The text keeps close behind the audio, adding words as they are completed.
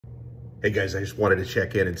Hey guys, I just wanted to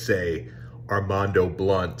check in and say, Armondo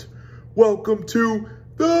Blount, welcome to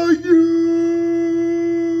the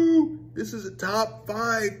U! This is a top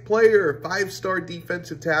 5 player, 5-star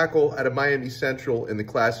defensive tackle out of Miami Central in the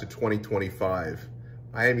class of 2025.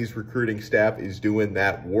 Miami's recruiting staff is doing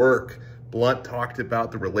that work. Blount talked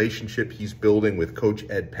about the relationship he's building with Coach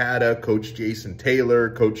Ed Pata, Coach Jason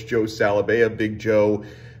Taylor, Coach Joe Salabea, Big Joe.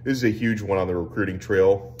 This is a huge one on the recruiting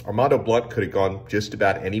trail. Armondo Blount could have gone just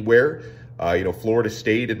about anywhere. Florida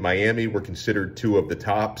State and Miami were considered 2 of the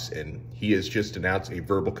tops, and he has just announced a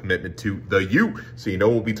verbal commitment to the U. So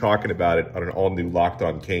we'll be talking about it on an all-new Locked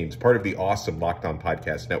On Canes, part of the awesome Locked On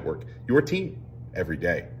Podcast Network. Your team every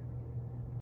day.